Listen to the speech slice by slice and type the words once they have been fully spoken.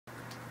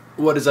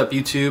What is up,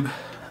 YouTube?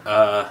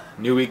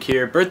 New week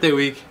here, birthday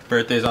week.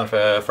 Birthday's on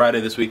Friday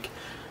this week,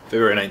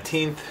 February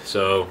 19th.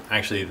 So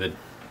actually the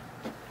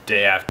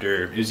day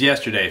after, it was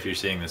yesterday if you're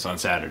seeing this on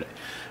Saturday.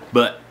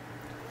 But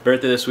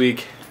birthday this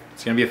week,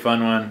 it's gonna be a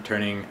fun one,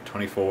 turning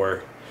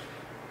 24.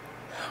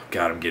 Oh,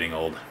 God, I'm getting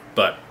old.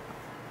 But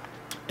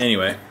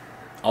anyway,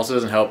 also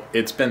doesn't help,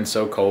 it's been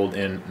so cold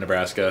in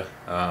Nebraska.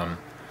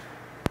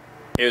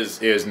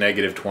 It was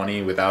negative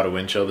 20 without a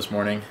wind chill this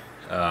morning.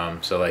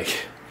 So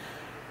like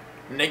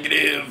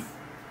negative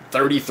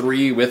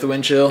 33 with a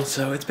wind chill,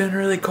 so it's been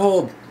really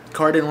cold.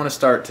 Car didn't want to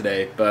start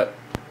today, but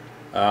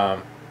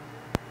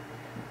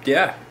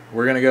yeah,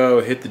 we're gonna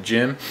go hit the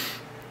gym.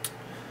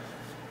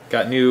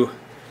 Got new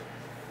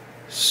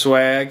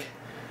swag.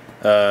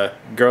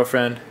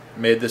 Girlfriend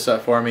made this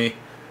up for me.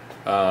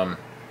 I'll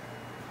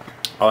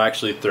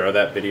actually throw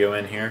that video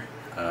in here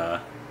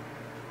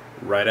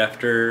right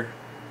after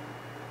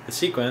the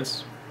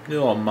sequence.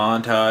 Do a little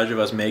montage of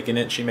us making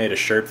it. She made a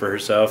shirt for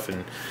herself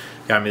and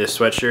got me this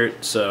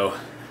sweatshirt, so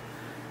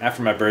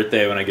after my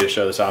birthday, when I get to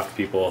show this off to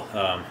people,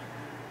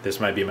 this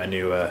might be my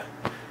new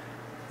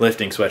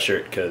lifting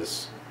sweatshirt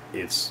because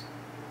it's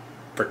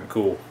freaking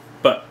cool.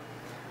 But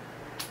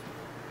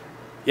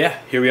yeah,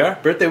 here we are,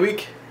 birthday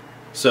week.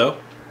 So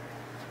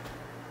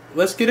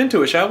let's get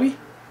into it, shall we?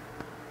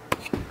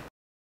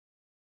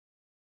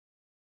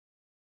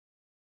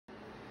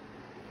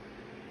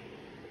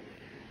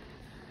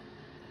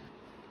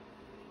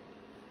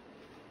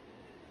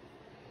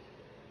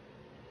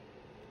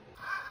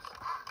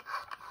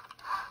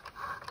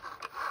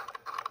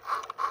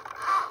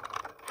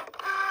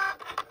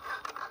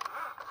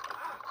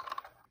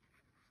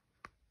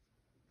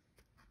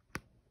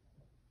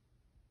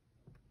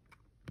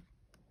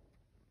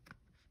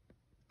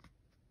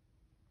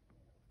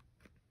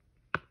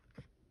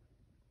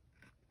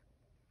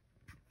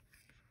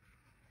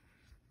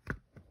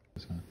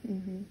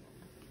 Mm-hmm.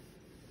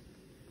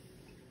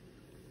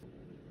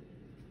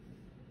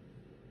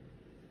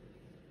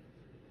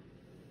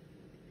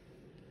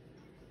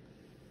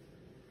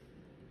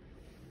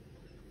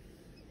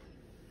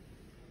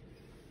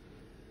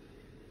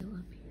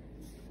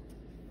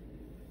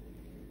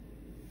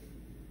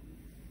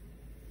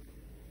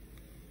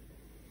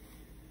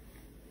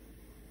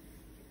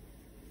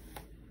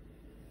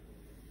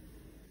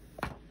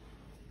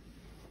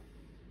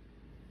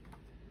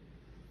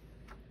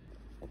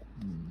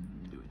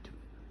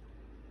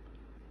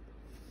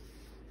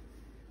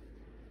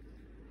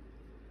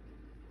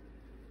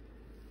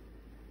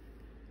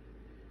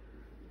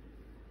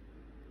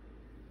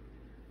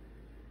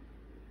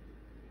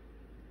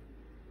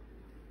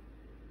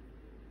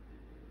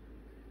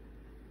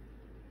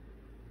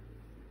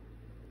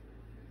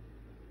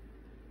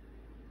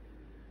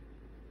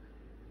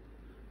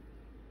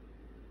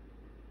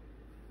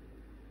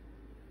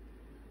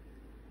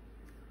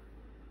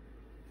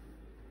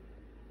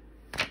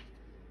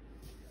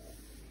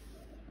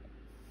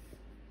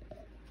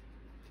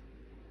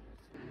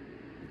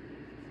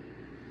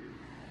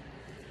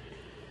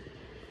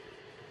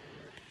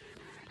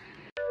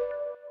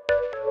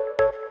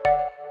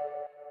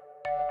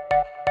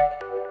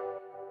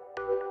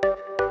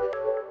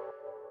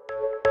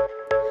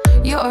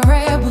 You're a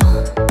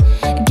rebel,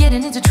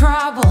 getting into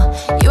trouble.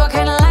 You are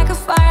kinda like a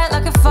fire,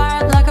 like a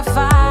fire, like a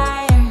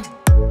fire.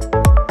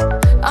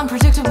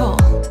 Unpredictable,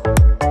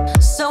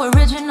 so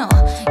original.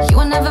 You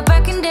are never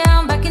backing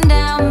down, backing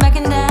down,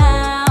 backing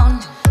down.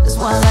 That's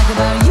what I like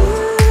about you.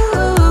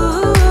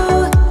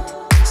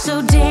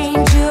 So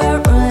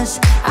dangerous,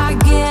 I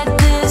get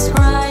this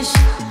rush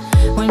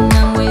when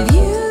I'm with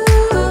you.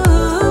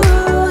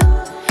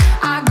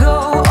 I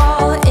go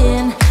all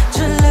in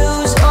to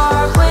lose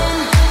or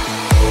win.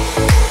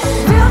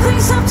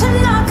 Up to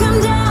knock 'em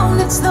down,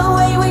 it's the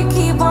way we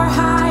keep our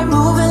high,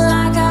 moving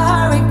like a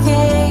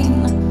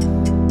hurricane.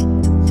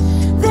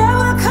 There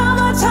will come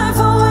a time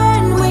for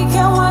when we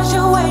can wash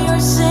away your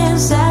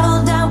sins,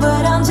 settle down,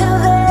 but until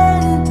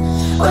then,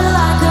 we're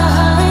like a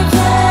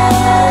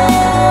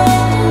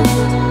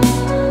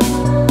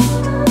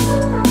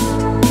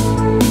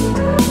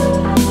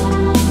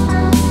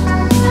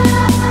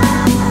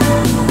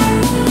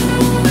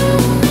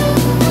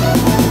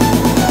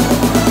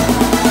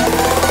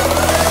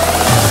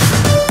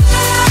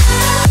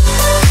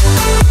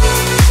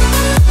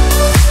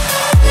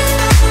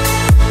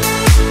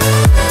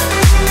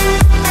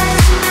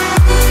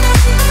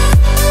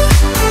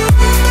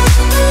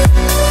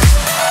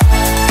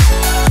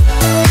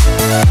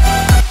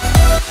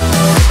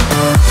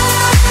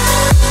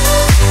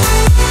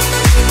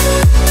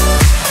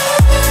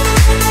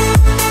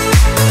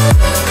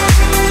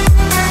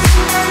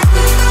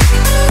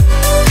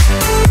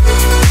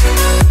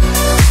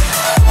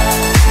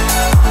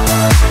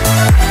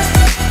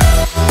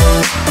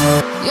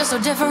so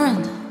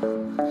different,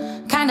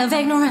 kind of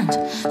ignorant.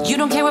 You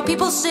don't care what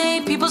people say,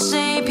 people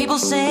say, people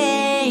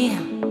say.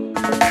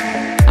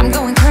 I'm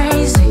going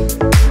crazy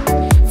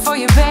for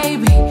you,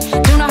 baby.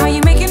 Don't know how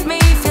you're making me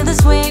feel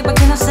this way. What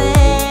can I say?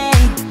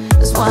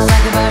 That's what I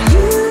like about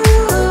you.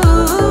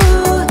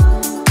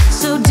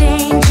 So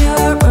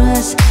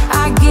dangerous,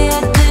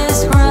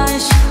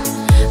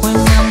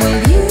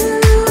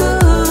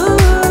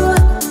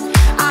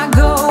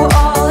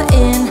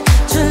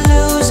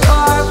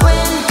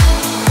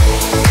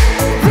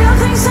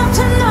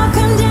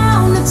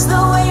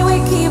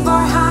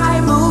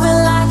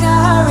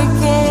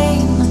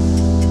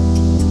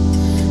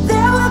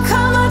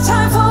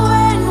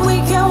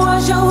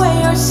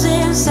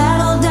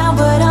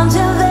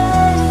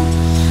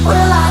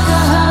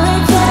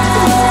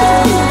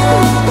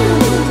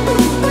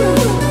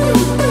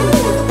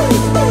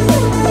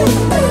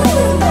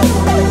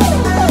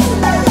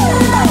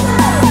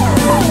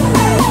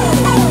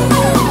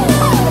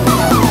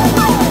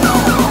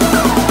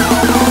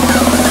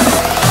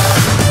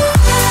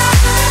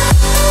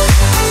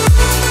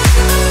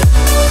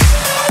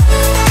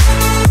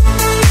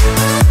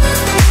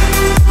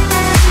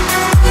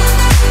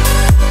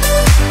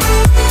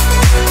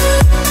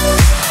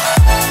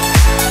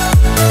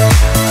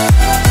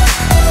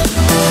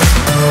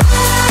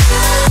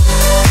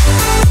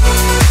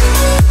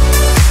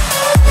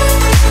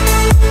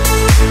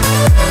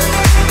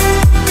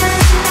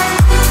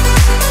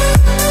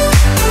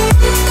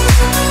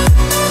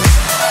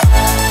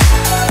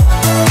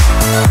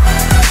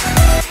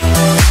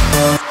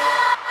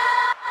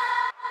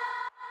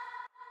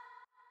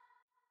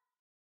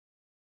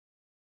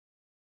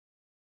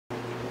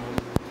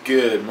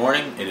 Good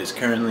morning. It is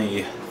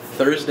currently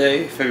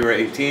Thursday,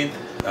 February 18th.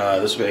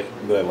 This will be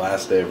the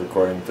last day of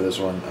recording for this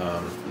one.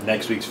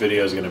 Next week's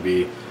video is going to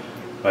be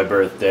my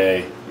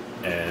birthday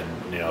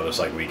and, you know, this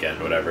like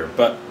weekend, whatever.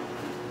 But,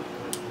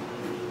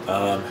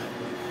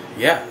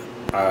 yeah,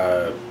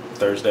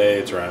 Thursday,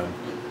 it's around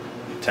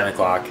 10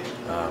 o'clock.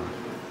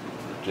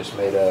 Just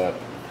made up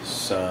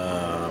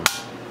some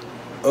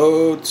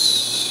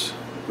oats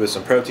with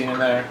some protein in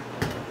there,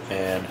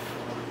 and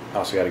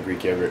also got a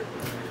Greek yogurt.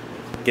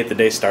 Get the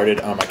day started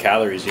on my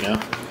calories, you know.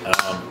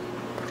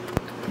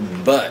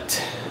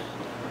 But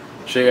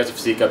show you guys a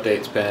physique update.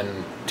 It's been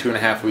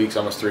 2.5 weeks,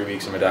 almost 3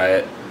 weeks of my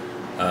diet.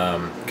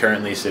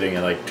 Currently sitting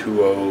at like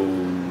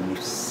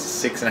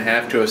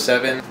 206.5,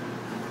 207.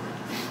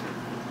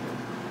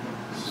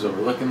 This is what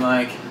we're looking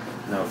like.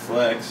 No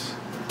flex.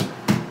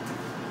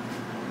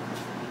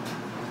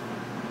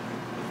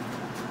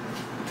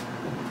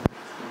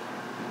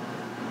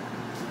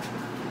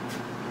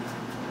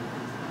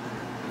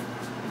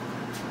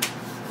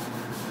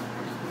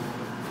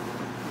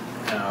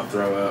 And I'll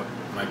throw up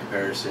my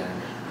comparison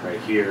right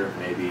here,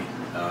 maybe.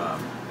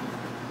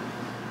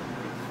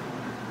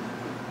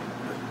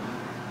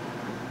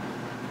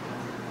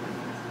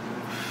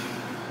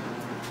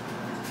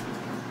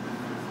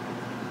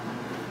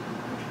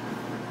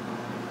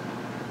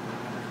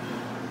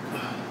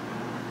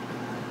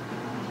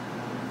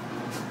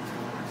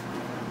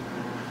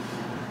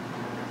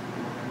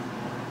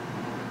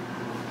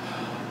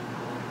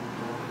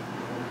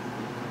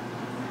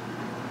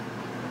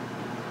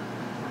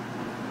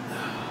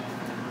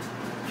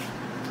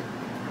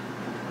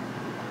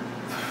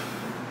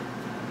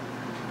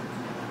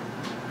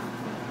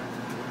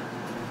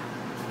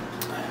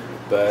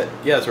 But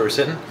yeah, that's where we're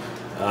sitting.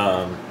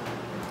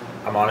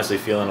 I'm honestly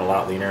feeling a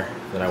lot leaner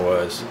than I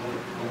was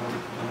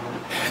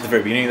at the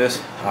very beginning of this.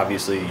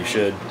 Obviously, you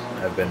should.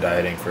 I've been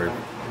dieting for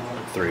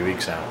 3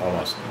 weeks now,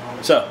 almost.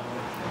 So,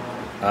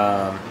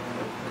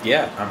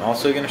 yeah, I'm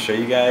also going to show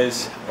you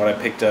guys what I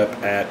picked up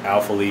at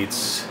Alpha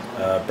Elite's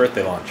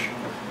birthday launch,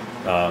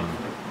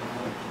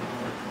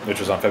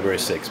 which was on February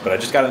 6th. But I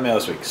just got it in the mail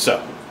this week.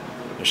 So,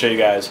 I'm going to show you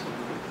guys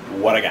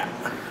what I got.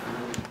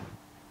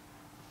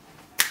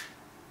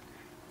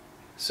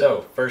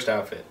 So, first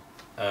outfit,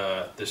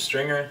 the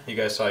stringer you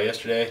guys saw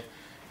yesterday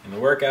in the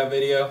workout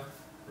video,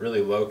 really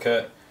low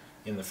cut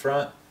in the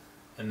front,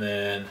 and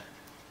then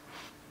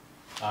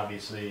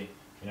obviously,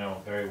 you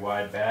know, very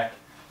wide back.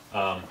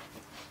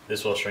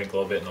 This will shrink a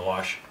little bit in the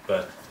wash,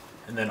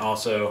 and then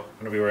also I'm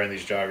gonna be wearing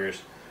these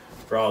joggers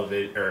for all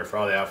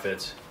the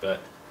outfits,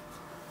 but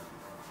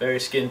very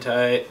skin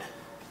tight,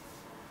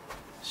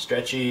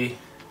 stretchy,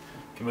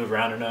 can move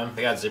around in them.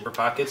 They got zipper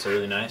pockets, they're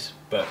really nice,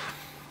 but.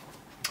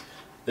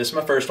 This is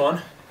my first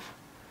one.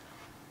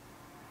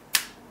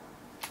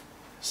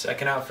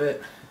 Second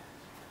outfit,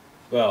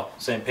 well,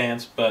 same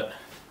pants, but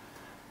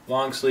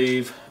long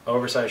sleeve,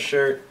 oversized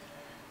shirt.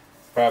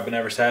 Probably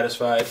never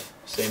satisfied,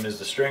 same as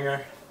the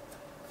stringer.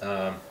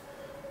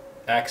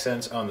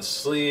 Accents on the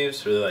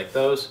sleeves, really like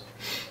those.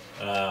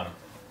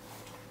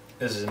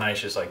 This is a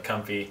nice, just like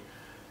comfy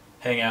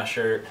hangout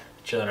shirt,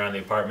 chilling around the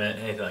apartment,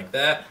 anything like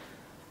that.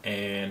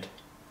 And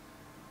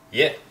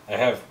yeah, I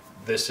have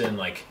this in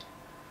like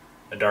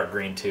a dark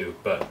green too,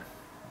 but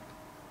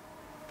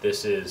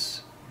this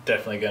is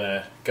definitely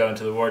gonna go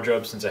into the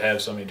wardrobe since I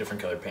have so many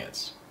different colored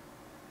pants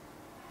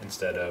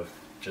instead of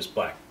just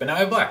black. But now I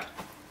have black.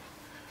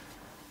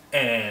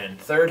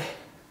 And third,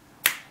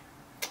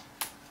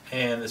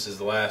 and this is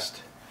the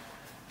last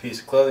piece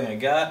of clothing I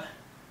got.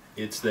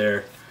 It's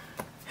their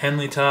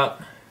Henley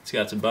top. It's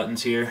got some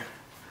buttons here.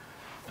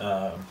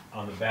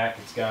 On the back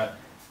it's got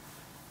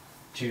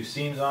 2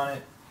 seams on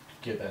it.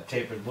 Get that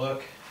tapered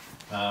look.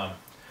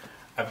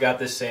 I've got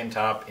this same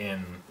top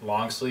in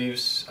long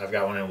sleeves. I've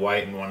got one in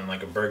white and one in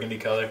like a burgundy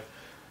color.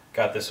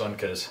 Got this one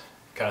because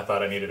I kind of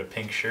thought I needed a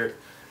pink shirt.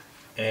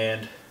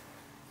 And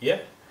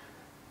yeah,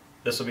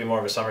 this will be more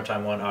of a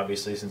summertime one,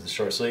 obviously, since it's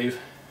short sleeve.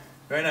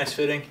 Very nice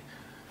fitting.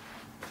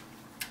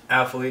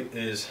 Alpha Elite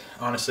is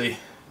honestly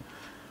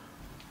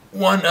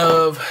one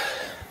of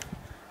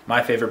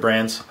my favorite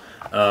brands.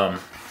 And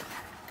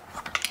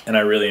I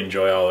really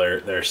enjoy all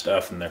their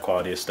stuff and their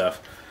quality of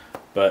stuff.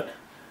 But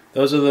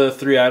those are the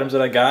 3 items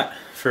that I got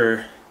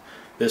for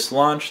this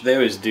launch. They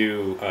always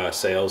do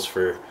sales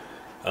for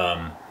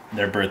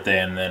their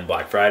birthday and then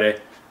Black Friday.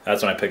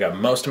 That's when I pick up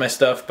most of my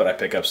stuff, but I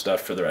pick up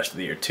stuff for the rest of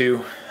the year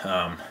too.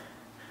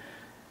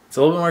 It's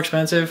a little bit more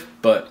expensive,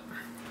 but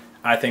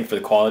I think for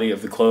the quality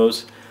of the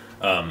clothes,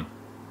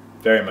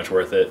 very much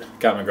worth it.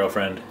 Got my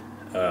girlfriend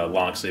a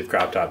long sleeve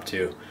crop top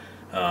too.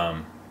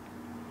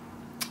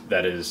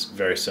 That is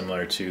very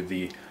similar to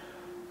the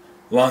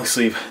long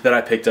sleeve that I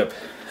picked up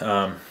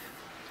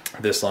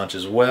this launch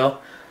as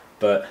well.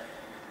 But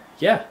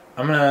yeah,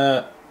 I'm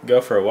gonna go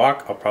for a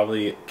walk. I'll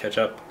probably catch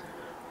up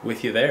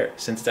with you there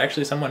since it's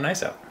actually somewhat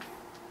nice out.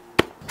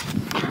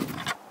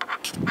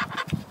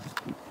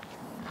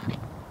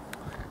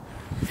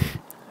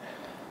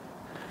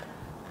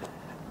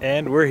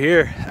 And we're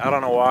here out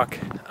on a walk.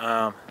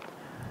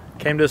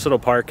 Came to this little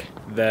park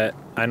that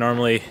I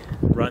normally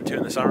run to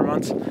in the summer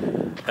months.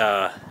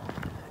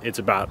 It's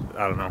about,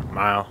 I don't know,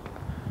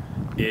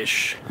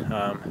 mile-ish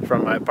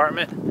from my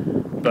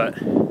apartment,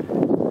 but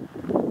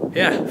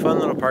yeah, fun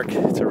little park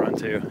to run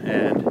to,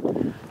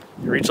 and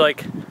it reached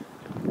like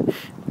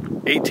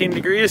 18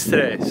 degrees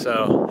today,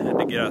 so I had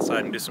to get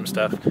outside and do some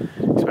stuff,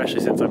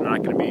 especially since I'm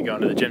not going to be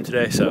going to the gym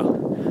today,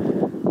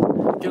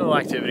 so get a little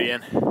activity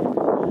in,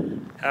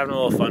 having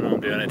a little fun while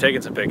I'm doing it,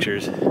 taking some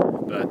pictures.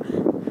 But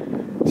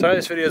sorry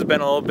this video has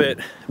been a little bit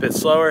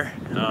slower.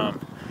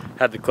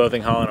 Had the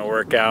clothing haul and a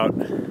workout,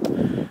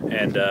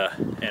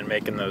 and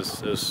making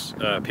those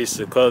pieces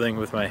of clothing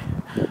with my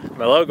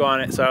logo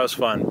on it, so that was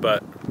fun.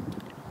 But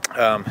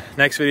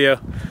next video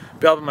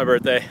be all about my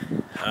birthday,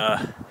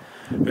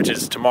 which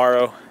is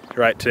tomorrow.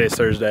 Right, today's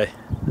Thursday.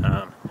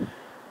 But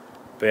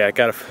yeah, I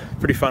got a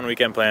pretty fun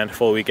weekend planned,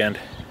 full weekend,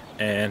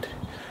 and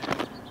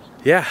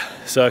yeah,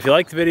 so if you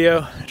liked the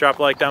video, drop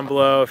a like down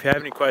below. If you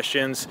have any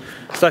questions,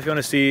 stuff you want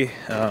to see,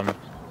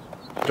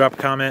 drop a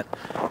comment.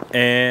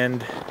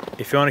 And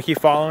if you want to keep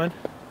following,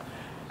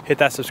 hit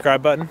that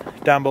subscribe button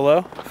down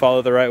below.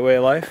 Follow the right way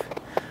of life.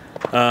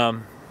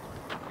 Yeah,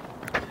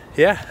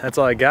 that's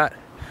all I got.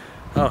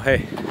 Oh,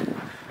 hey,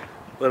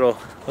 little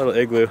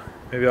igloo.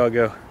 Maybe I'll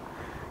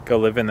go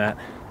live in that.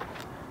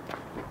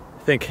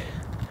 I think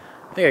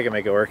I can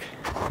make it work.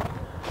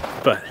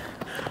 But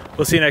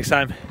we'll see you next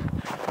time.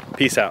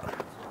 Peace out.